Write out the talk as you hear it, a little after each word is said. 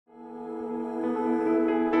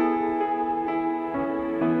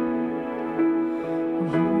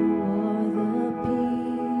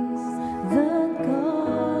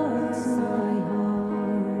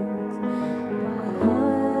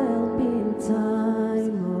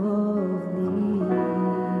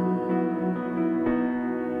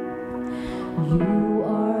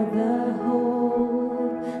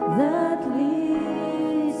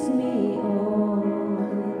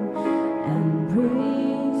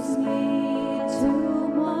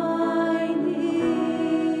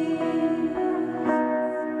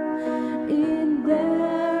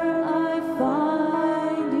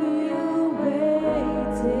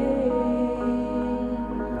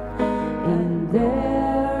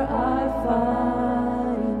there I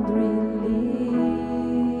find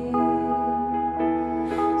relief.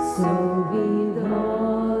 So with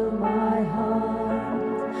all my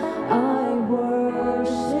heart I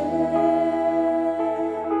worship,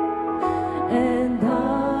 and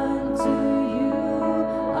unto you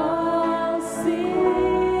I'll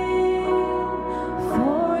sing,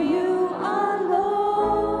 for you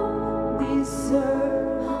alone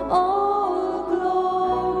deserve all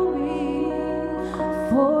glory,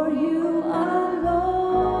 for you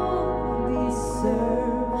alone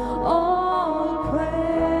deserve all praise.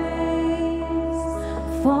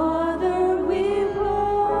 Father, we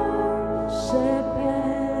worship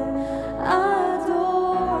and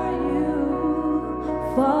adore you.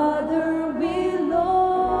 Father, we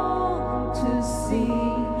long to see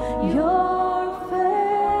your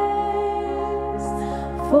face,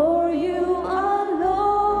 for you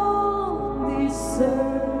alone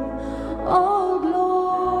deserve all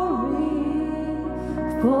glory,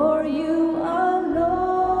 for you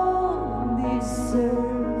alone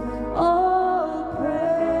deserve all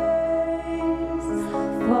praise.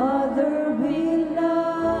 Father, we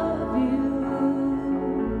love you,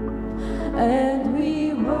 and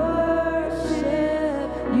we worship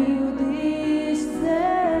you this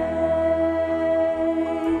day.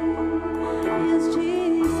 Yes,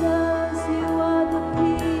 Jesus, you are the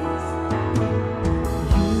peace.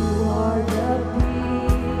 You are the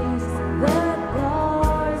peace that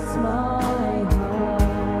guards my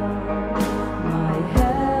heart, my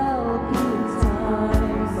help in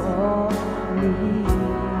times of need.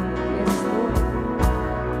 Yes, Lord.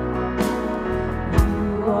 You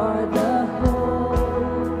are the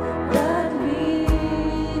hope that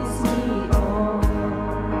leads me on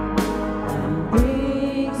and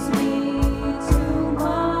brings me to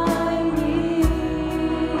my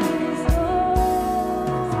knees.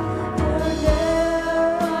 For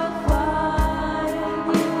there I find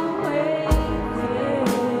you waiting,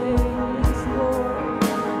 Lord,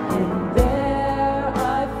 and there I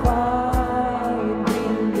find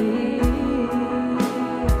relief.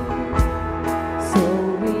 So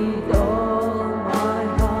with all my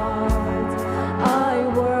heart I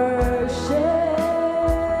worship,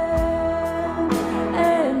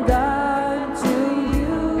 and unto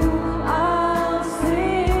you I'll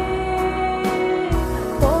sing,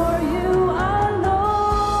 for you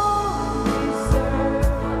alone deserve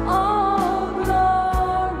all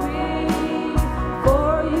glory,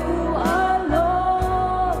 for you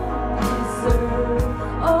alone deserve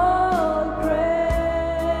all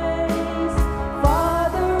praise.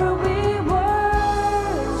 Father, we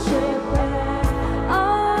worship and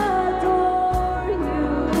adore you.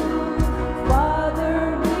 Father,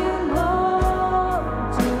 we long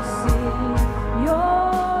to see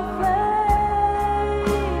your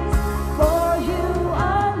face, for you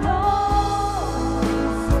alone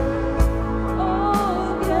deserve all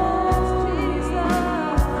yes,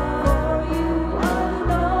 Jesus, for you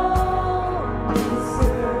alone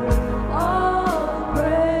deserve all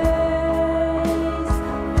praise.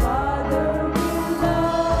 Father, we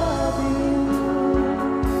love you,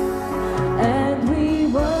 and we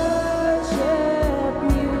worship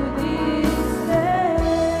you this day,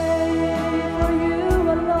 for you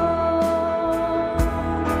alone,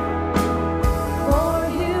 for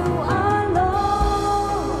you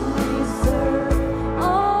alone deserve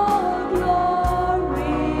all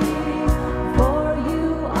glory, for you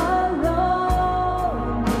alone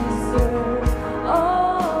deserve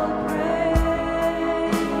all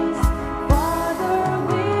praise. Father,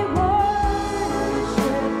 we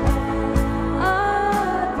worship and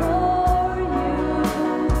adore you.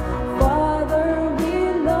 Father, we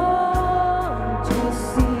long to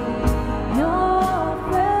see your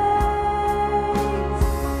face,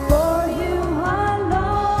 for you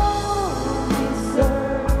alone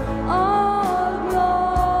deserve all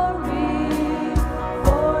glory,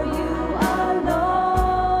 for you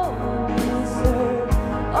alone deserve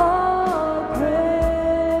all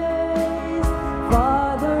praise.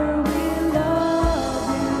 Father, we love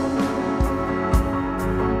you,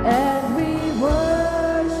 and we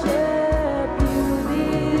worship you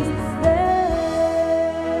this day,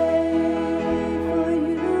 for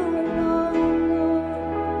you alone, Lord,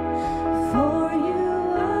 for you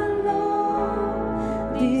alone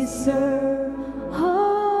deserve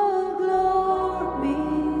all glory,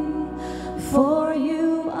 for you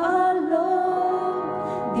alone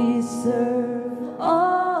deserve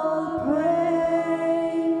all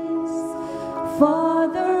praise.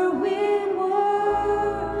 Father, we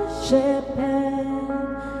worship and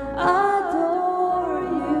adore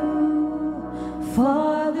you.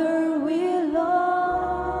 Father, we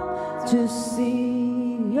long to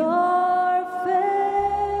see your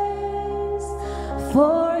face,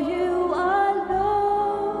 for you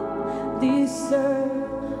alone deserve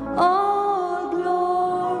all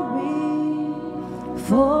glory,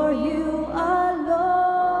 for you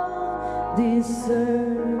alone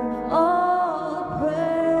deserve all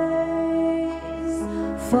praise.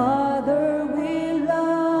 Father,